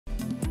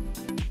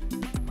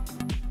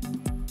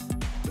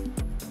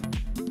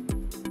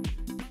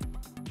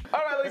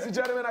and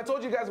gentlemen, I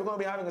told you guys we're going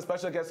to be having a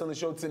special guest on the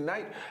show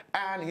tonight,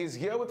 and he's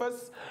here with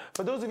us.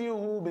 For those of you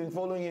who've been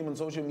following him on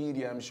social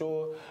media, I'm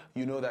sure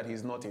you know that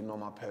he's not a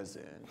normal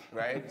person,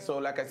 right? So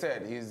like I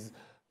said, he's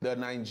the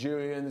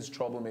Nigerian's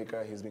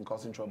troublemaker. He's been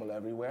causing trouble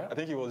everywhere. I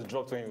think he was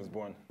dropped when he was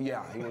born.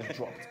 Yeah, he was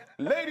dropped.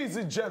 Ladies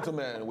and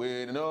gentlemen,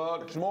 with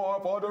not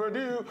more further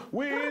ado,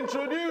 we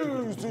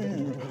introduce to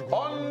you,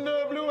 on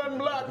the blue and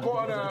black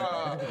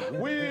corner,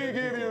 we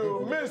give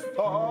you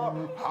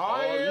Mr.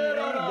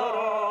 Hyena.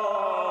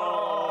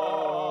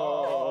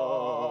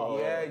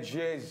 Yeah,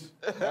 Jizz.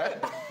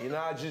 You know,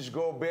 I just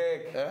go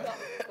back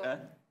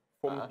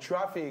from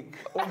traffic.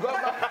 Oh,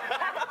 God.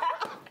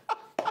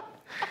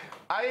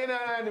 Hyena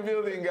in the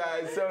building,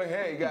 guys. So,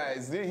 hey,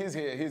 guys, he's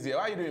here.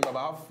 How are you doing, Baba?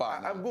 How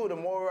far? I'm good.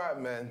 I'm all right,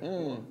 man.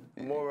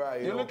 I'm all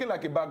right. You're looking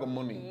like a bag of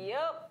money.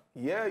 Yep.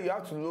 Yeah, you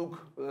have to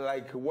look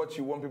like what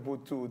you want people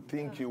to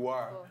think you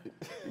are.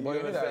 But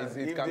you know that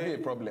it can be a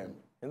problem.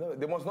 You know,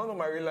 they must not know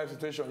my real life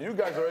situation. You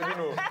guys already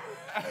know.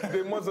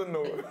 They mustn't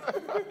know.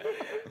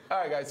 All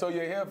right, guys. So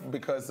you're here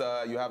because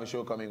you have a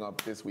show coming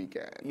up this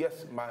weekend.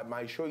 Yes,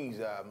 my show is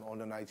on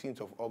the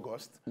 19th of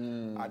August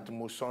at the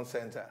Moson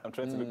Center. I'm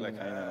trying to look like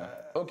Hyena.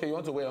 Okay, you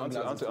want to wear I on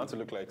want to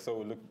look like, so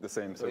we look the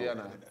same. So yeah,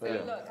 So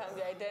look, can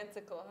be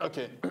identical. Huh?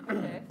 Okay.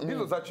 This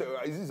was actually,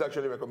 is this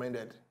actually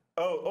recommended?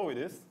 Oh, it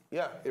is?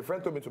 Yeah, a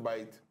friend told me to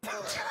buy it.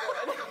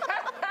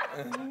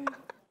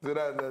 So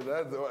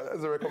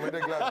that's a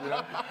recommended glass, you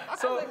know?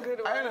 So, That's a good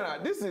one. Hyena,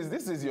 this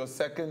is your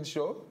second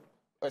show?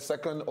 A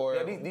second or...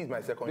 Yeah, this is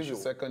my second show. This is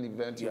the second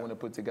event you want to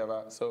put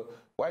together. So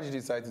why did you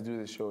decide to do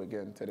the show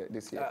again today,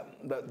 this year?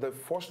 The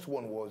first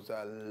one was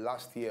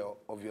last year,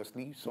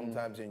 obviously,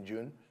 sometimes in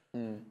June.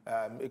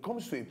 It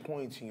comes to a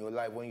point in your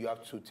life when you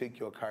have to take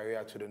your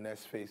career to the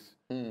next phase.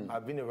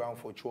 I've been around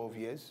for 12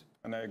 years.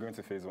 And now you're going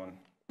to phase one.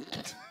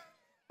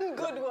 Good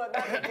one.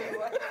 That's a good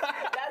one.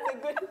 That's a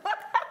good one.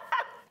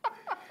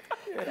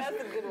 That's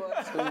a good one.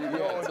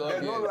 So,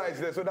 There's no lights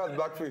there, so that's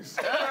blackface.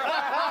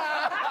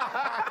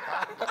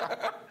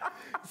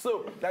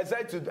 So I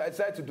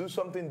decided to do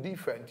something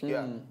different.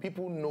 Yeah,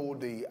 people know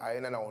the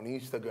Hyena on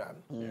Instagram,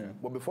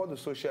 but before the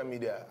social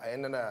media,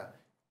 Hyena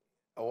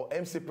or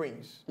MC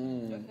Prince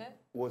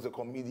was a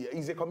comedian.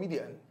 He's a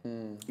comedian.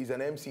 He's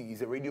an MC.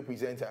 He's a radio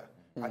presenter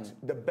at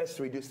the best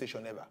radio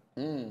station ever.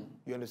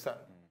 You understand?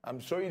 I'm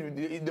sorry,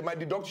 they might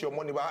deduct your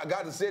money, but I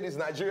got to say this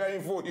Nigerian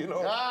info, you know.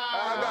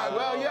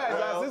 Well, yeah,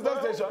 it's our sister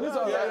station. It's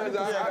all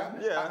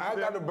right. I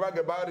got to brag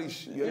about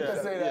it. You can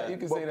say that. You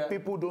can say that.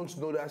 People don't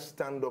know that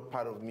stand-up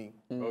part of me.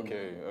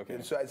 Okay.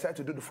 And so I decided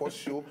to do the first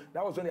show.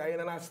 That was when the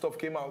Hyena stuff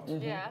came out.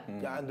 Yeah.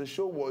 Yeah, and the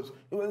show was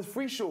a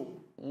free show.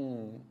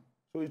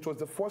 So it was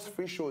the first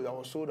free show that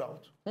was sold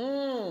out.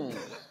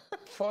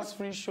 First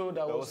free show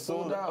that was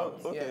sold out.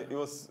 Oh, okay, it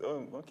was,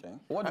 okay.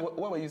 What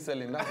were you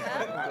selling? No,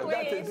 I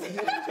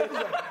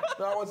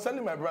was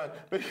selling my brand.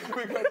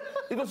 Because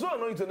it was so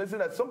annoying to listen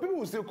that some people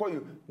will still call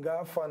you,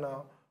 Gafa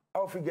now,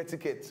 I'll get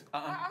tickets.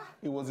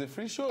 It was a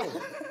free show.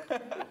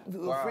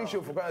 Free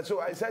show for So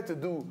I decided to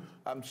do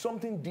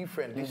something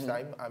different this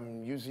time.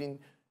 I'm using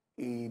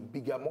a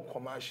bigger, more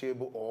commercial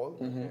hall,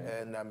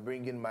 and I'm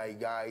bringing my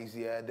guys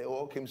here. They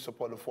all came to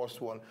support the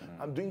first one.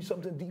 I'm doing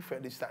something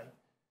different this time.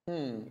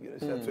 You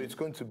understand? So it's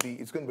going to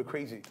be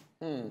crazy.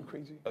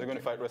 Crazy. Are they going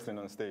to fight wrestling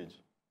on stage?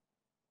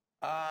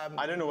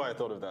 I don't know why I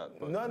thought of that.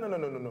 But. No.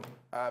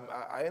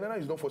 Hyena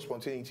is known for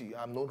spontaneity.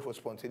 I'm known for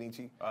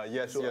spontaneity.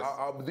 Yes, so yes.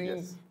 I'll be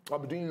doing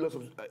lots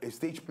of a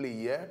stage play.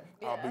 Yeah.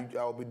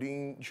 I'll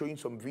be showing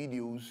some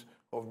videos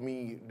of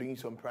me doing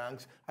some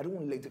pranks. I don't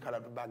want to let the cat out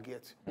of the bag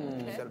yet.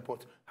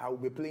 But I will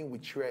be playing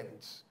with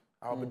trends.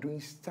 I'll be doing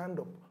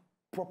stand-up,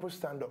 proper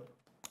stand-up.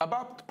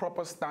 About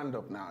proper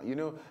stand-up now, you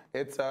know,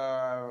 it's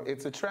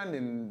a trend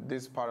in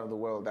this part of the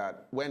world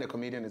that when a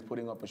comedian is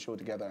putting up a show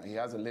together, he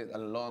has a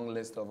long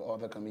list of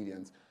other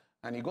comedians,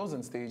 and he goes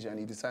on stage and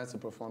he decides to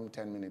perform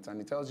 10 minutes, and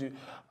he tells you,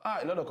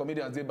 a lot of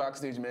comedians did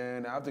backstage,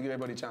 man, I have to give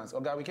everybody a chance.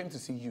 Okay, we came to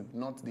see you,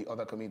 not the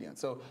other comedians.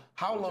 So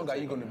how long are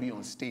you going to be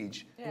on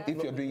stage if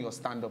you're doing your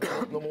stand-up?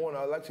 Number one,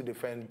 I'd like to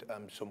defend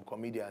some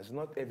comedians.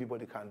 Not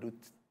everybody can do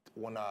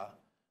 1 hour.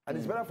 And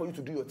it's better for you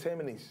to do your 10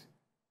 minutes.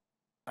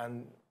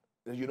 And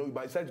you know,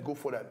 by the time you go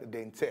for that,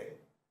 then 10.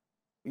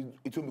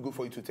 It won't be good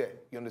for you to 10.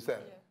 You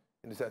understand? Yeah.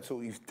 You understand?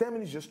 So if 10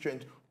 minutes is just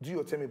strength, do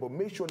your 10 minutes, but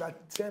make sure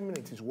that 10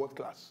 minutes is world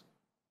class.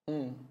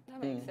 That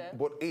makes sense.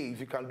 But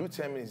if you can do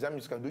 10 minutes, that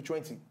means you can do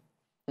 20.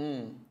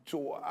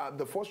 So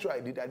the first show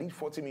I did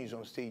 40 minutes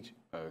on stage.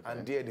 Okay.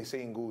 And there the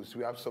saying goes,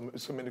 we have so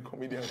many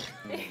comedians,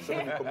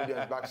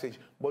 backstage.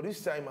 But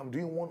this time I'm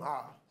doing 1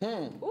 hour.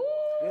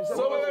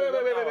 So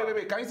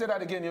wait. Can you say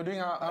that again? You're doing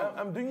how?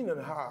 I'm doing an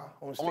hour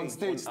on stage. On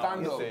stage,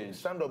 stand-up.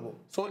 Stand-up.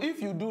 So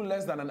if you do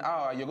less than an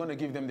hour, you're going to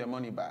give them their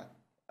money back.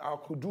 I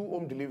could do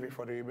home delivery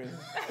for the remaining.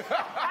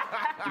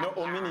 You know,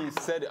 Omini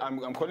said,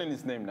 I'm calling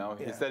his name now.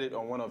 He said it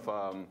on one of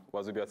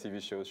Wazobia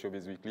TV shows,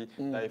 Showbiz Weekly,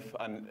 that if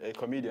a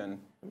comedian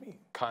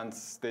can't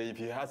stay, if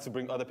he has to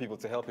bring other people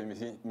to help him,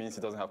 it means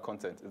he doesn't have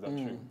content. Is that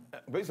true?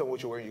 Based on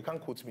what you're wearing, you can't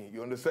quote me.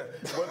 You understand?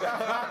 But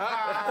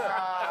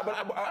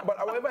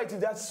however it is,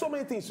 there's so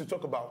many things to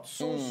talk about.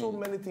 So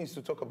many things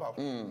to talk about.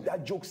 There are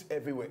jokes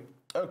everywhere.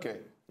 Okay.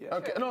 Yeah.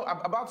 Okay. No,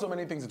 about so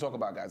many things to talk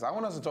about, guys. I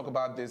want us to talk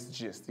about this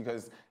gist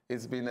because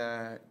it's been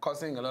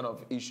causing a lot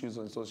of issues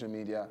on social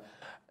media.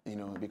 You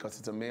know, because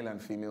it's a male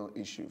and female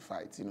issue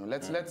fight. You know,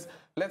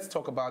 let's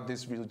talk about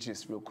this real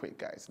gist real quick,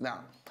 guys.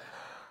 Now,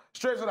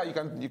 straight so that you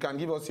can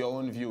give us your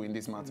own view in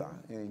this matter.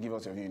 Give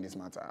us your view in this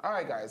matter. All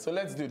right, guys. So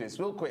let's do this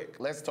real quick.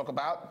 Let's talk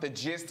about the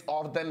gist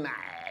of the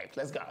night.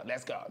 Let's go.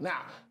 Let's go.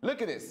 Now, look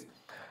at this.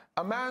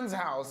 A man's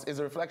house is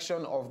a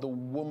reflection of the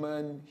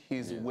woman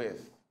he's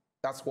with.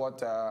 That's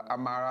what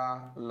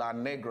Amara La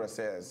Negra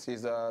says.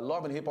 She's a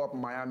Love and Hip Hop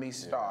Miami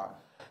star.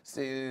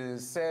 She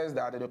says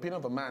that, in the opinion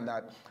of a man,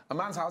 that a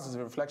man's house is a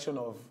reflection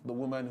of the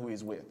woman who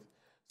he's with.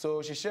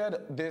 So she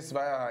shared this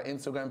via her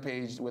Instagram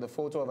page with a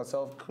photo of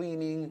herself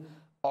cleaning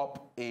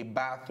up a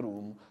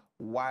bathroom,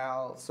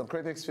 while some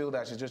critics feel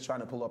that she's just trying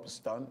to pull up a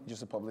stunt,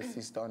 just a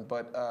publicity stunt.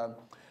 But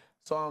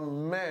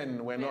some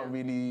men were not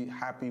really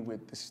happy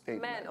with the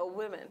statement. Men or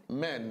women?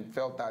 Men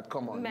felt that,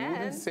 come on, you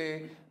wouldn't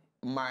say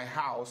my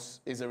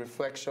house is a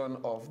reflection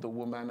of the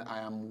woman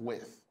I am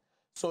with.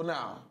 So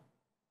now,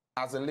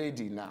 as a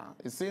lady now,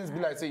 it seems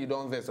like say you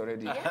don't vest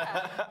already.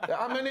 Yeah.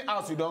 How many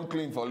houses you don't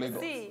clean for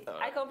Lagos? See,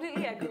 I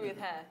completely agree with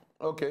her.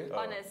 Okay.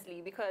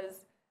 Honestly,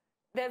 because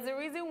there's a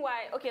reason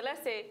why, okay,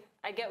 let's say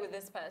I get with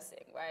this person,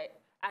 right?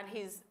 And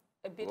he's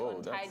a bit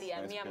untidy,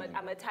 and me,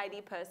 I'm a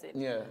tidy person.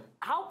 Yeah.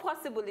 How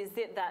possible is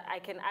it that I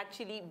can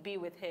actually be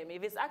with him?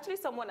 If it's actually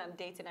someone I'm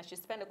dating, I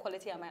should spend a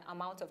quality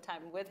amount of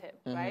time with him,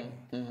 right?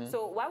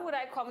 So why would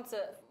I come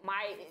to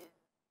my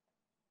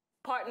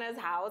partner's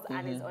house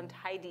and it's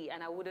untidy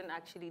and I wouldn't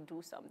actually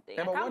do something?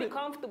 I can't be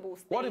comfortable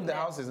staying What if the there.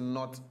 house is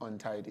not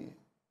untidy?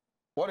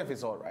 What if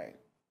it's all right?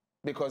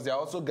 Because there are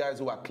also guys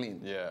who are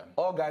clean. Yeah.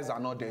 All guys are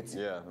not dirty.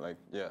 Yeah,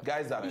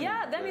 Guys are clean.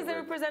 Yeah, then it's a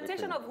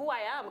representation of who I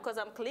am because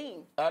I'm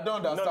clean. I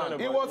don't understand.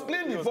 No, it was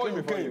clean before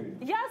you came.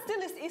 Yeah,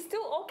 it's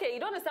still okay. You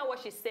don't understand what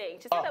she's saying.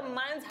 She said a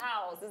man's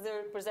house is a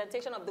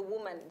representation of the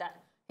woman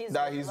that he's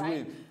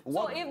with.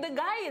 So if the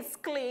guy is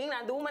clean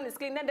and the woman is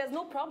clean, then there's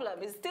no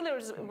problem. It's still a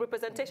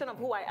representation of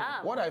who I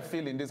am. What I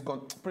feel in this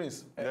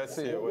Prince, let's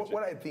say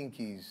what I think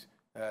is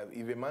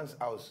if a man's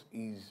house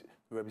is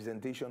a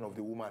representation of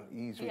the woman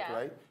he is with,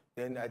 right?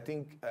 Then I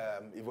think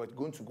if we're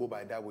going to go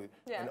by that way,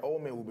 then all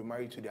men will be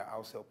married to their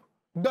house help.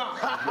 Take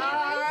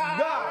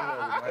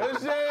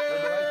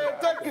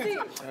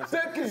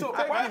it. So,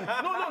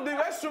 no, the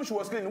restroom she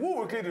was cleaning. Who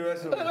will clean the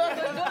restroom?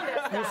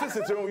 You sit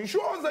sitting room. You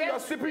show us that you're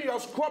sweeping, you're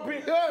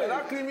scrubbing, you're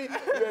not cleaning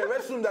the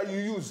restroom that you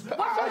use.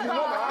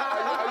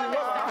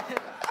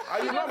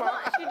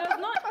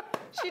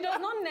 She does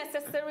not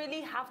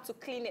necessarily have to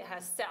clean it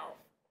herself.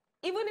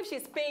 Even if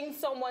she's paying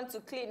someone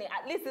to clean it,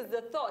 at least it's the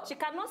thought. She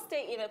cannot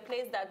stay in a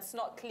place that's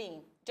not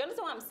clean. Do you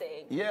understand what I'm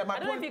saying? Yeah, I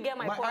don't know if you get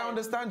my point. I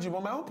understand you,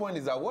 but my own point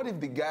is that what if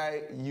the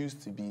guy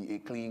used to be a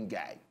clean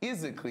guy?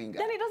 He's a clean guy.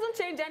 Then it doesn't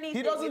change anything.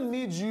 He doesn't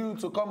need you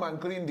to come and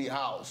clean the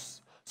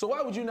house. So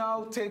why would you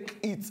now take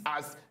it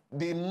as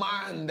the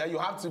man that you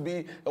have to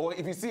be, or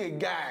if you see a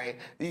guy,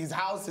 his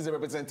house is a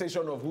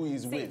representation of who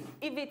he's with?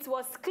 If it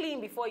was clean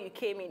before you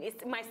came in,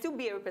 it might still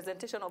be a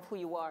representation of who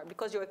you are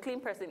because you're a clean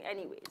person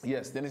anyways.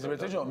 Yes, then it's a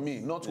representation of me,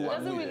 not who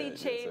I'm with. It doesn't really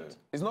change.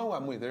 It's not who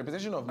I'm with, the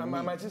representation of me.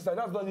 My sister,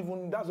 that's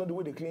not the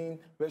way they clean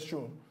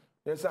restroom.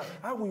 Yes, sir.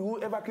 How will you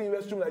ever clean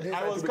restroom like this?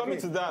 I was coming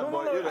to that,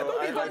 No, you know,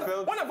 I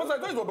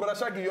thought it was Brother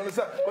Shaggy, you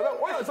understand?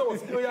 But when I saw it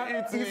was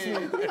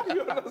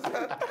you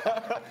understand?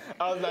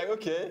 I was like,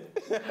 okay.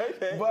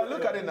 But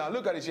look at it now.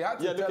 Look at it. She had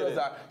to tell us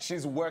that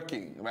she's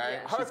working, right?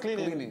 Yeah. She's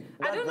cleaning.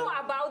 I don't know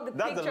about the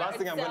picture the last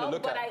thing I'm going to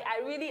look but at. I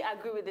really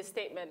agree with this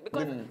statement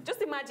because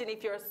just imagine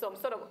if you're some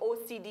sort of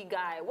OCD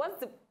guy.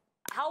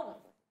 How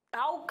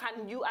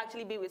can you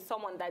actually be with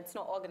someone that's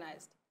not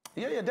organized?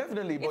 Yeah,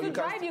 definitely. It would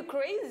drive you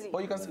crazy.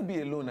 But you can still be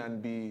alone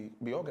and be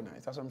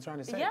organized. That's what I'm trying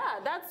to say.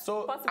 Yeah, that's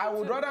possible I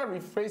would too. rather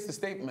rephrase the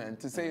statement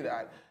to say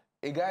that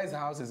a guy's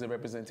house is a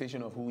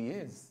representation of who he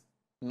is,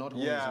 not who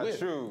he's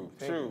with. Yeah,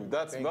 true.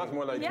 That's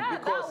more like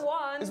that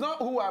one. It's not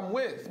who I'm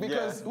with,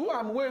 because who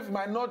I'm with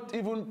might not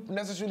even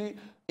necessarily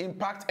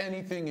impact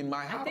anything in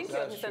my house. I think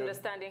you're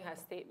misunderstanding her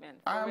statement.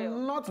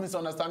 I'm not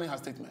misunderstanding her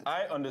statement.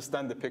 I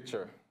understand the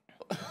picture.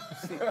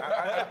 See,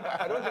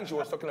 I don't think she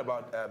was talking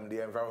about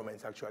the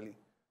environment, actually.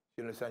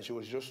 You understand? She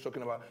was just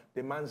talking about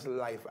the man's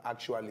life,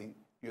 actually.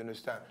 You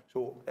understand?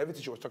 So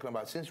everything she was talking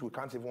about, since we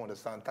can't even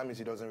understand, that means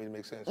it doesn't really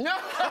make sense. Honestly,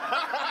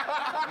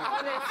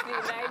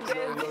 like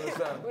this,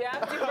 we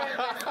have different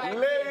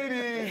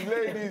perspectives.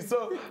 Ladies.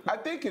 So I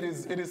think it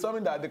is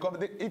something that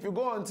if you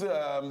go onto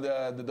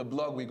the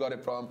blog we got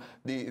it from,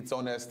 it's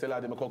on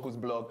Stella Demokoku's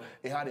blog.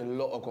 It had a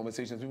lot of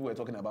conversations. People were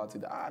talking about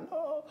it.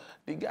 No,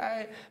 The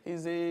guy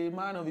is a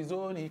man of his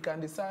own. He can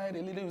decide.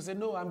 A lady will say,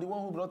 no, I'm the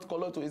one who brought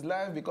color to his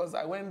life because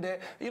I went there.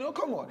 You know,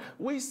 come on.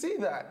 We see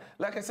that.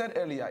 Like I said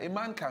earlier, a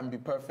man can be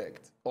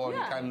perfect or he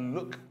can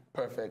look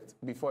perfect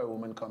before a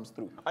woman comes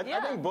through. I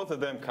think both of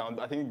them count.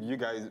 I think you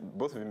guys,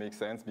 both of you make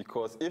sense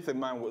because if a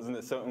man was in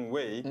a certain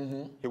way,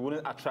 he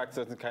wouldn't attract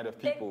certain kind of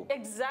people.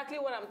 Exactly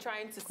what I'm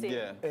trying to say.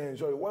 Yeah.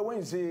 Sorry, when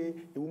you say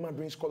a woman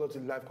brings color to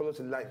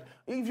life,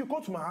 if you go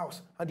to my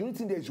house and the only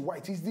thing there is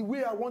white, it's the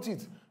way I want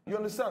it. You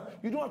understand?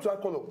 You don't have to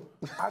add color.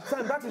 At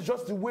times, that is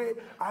just the way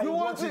I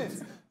want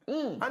it.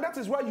 And that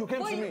is why you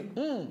came to me.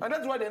 And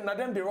that's why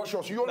then they rush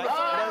us. You understand?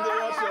 Then they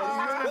rush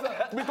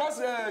us. Because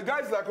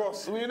guys like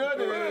us, we know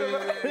the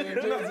then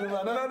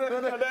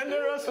they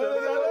rush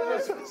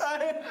us.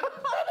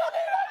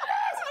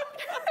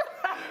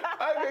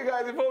 Okay,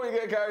 guys, before we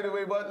get carried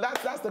away, but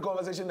that's the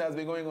conversation that's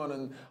been going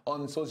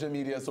on social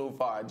media so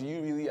far. Do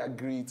you really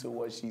agree to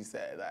what she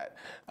said, that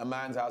a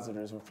man's house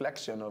is a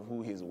reflection of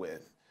who he's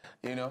with?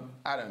 You know,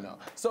 I don't know.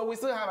 So we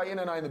still have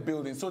Ayenana in the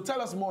building. So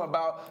tell us more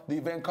about the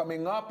event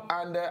coming up.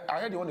 And I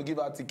heard you want to give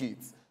out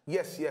tickets.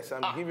 Yes,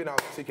 I'm giving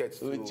out tickets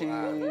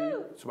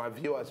to my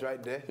viewers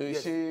right there.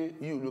 Yes,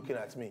 you looking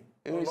at me.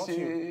 No, not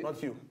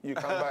you. You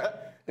can buy.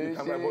 You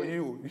can buy, but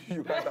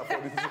you can't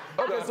afford it.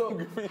 Okay,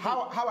 so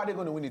how are they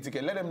going to win the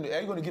ticket? Let them.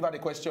 Are you going to give out a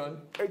question?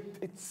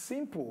 It's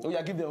simple. Oh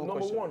yeah, give them a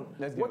question. Number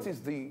one, what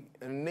is the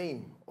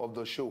name of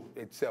the show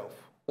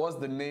itself? What's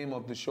the name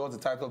of the show? The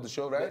title of the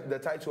show, right? The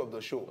title of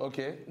the show.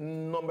 Okay.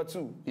 Number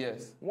two.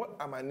 Yes. What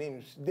are my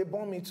names? They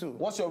born me too.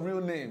 What's your real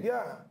name?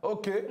 Yeah.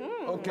 Okay.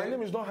 Okay. My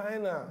name is not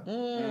Hyena.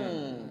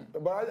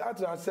 But I had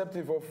to accept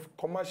it for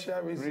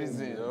commercial reasons.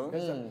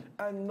 Yes,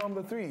 and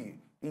number three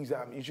is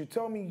you should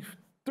tell me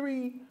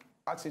 3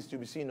 artists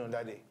you'll be seeing on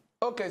that day.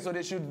 Okay, so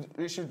they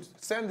should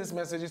send these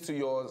messages to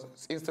your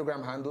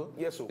Instagram handle.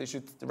 Yes, sir. They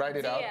should write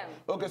it out.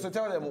 Okay, so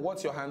tell them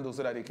what's your handle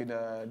so that they can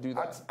do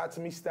that. At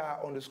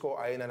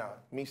Mr_Ayenana.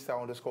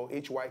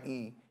 Mr_HYENANA.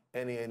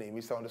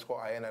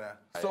 Mr_Ayenana.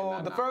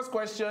 So the first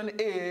question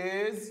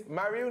is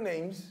my real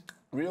names.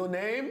 Real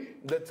name,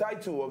 the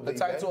title of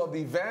the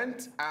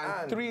event,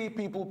 and 3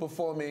 people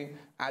performing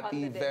at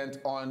the event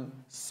on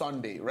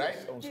Sunday, right?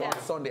 Yes,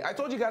 on Sunday. I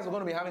told you guys we're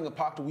going to be having a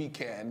packed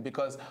weekend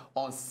because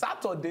on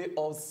Saturday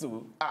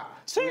also,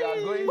 we are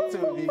going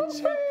to be.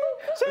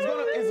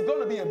 It's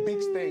going to be a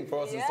beach thing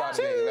for us on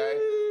Saturday, right?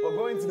 We're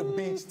going to the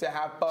beach to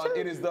have fun.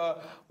 It is the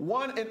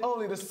one and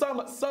only the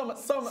summer slam,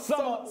 summer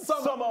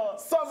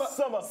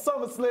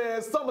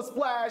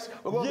splash.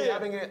 We're going to be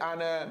having it,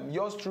 and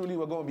yours truly,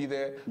 we're going to be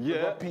there. We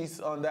got Peace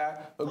on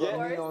that. We're going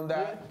to be on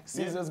that.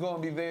 Caesar's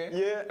going to be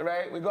there.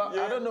 Right? We got.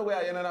 I don't know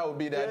where Ayenana will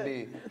be that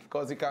day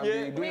because he can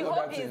be doing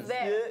other things.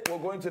 We're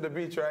going to the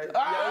beach, right?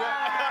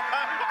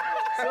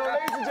 So,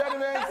 ladies and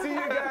gentlemen, see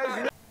you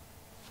guys.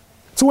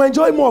 To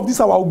enjoy more of these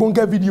our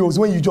Ogbonge videos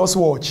when you just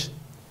watch,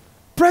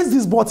 press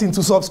this button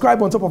to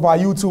subscribe on top of our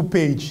YouTube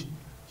page.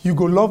 You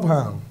go love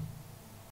her.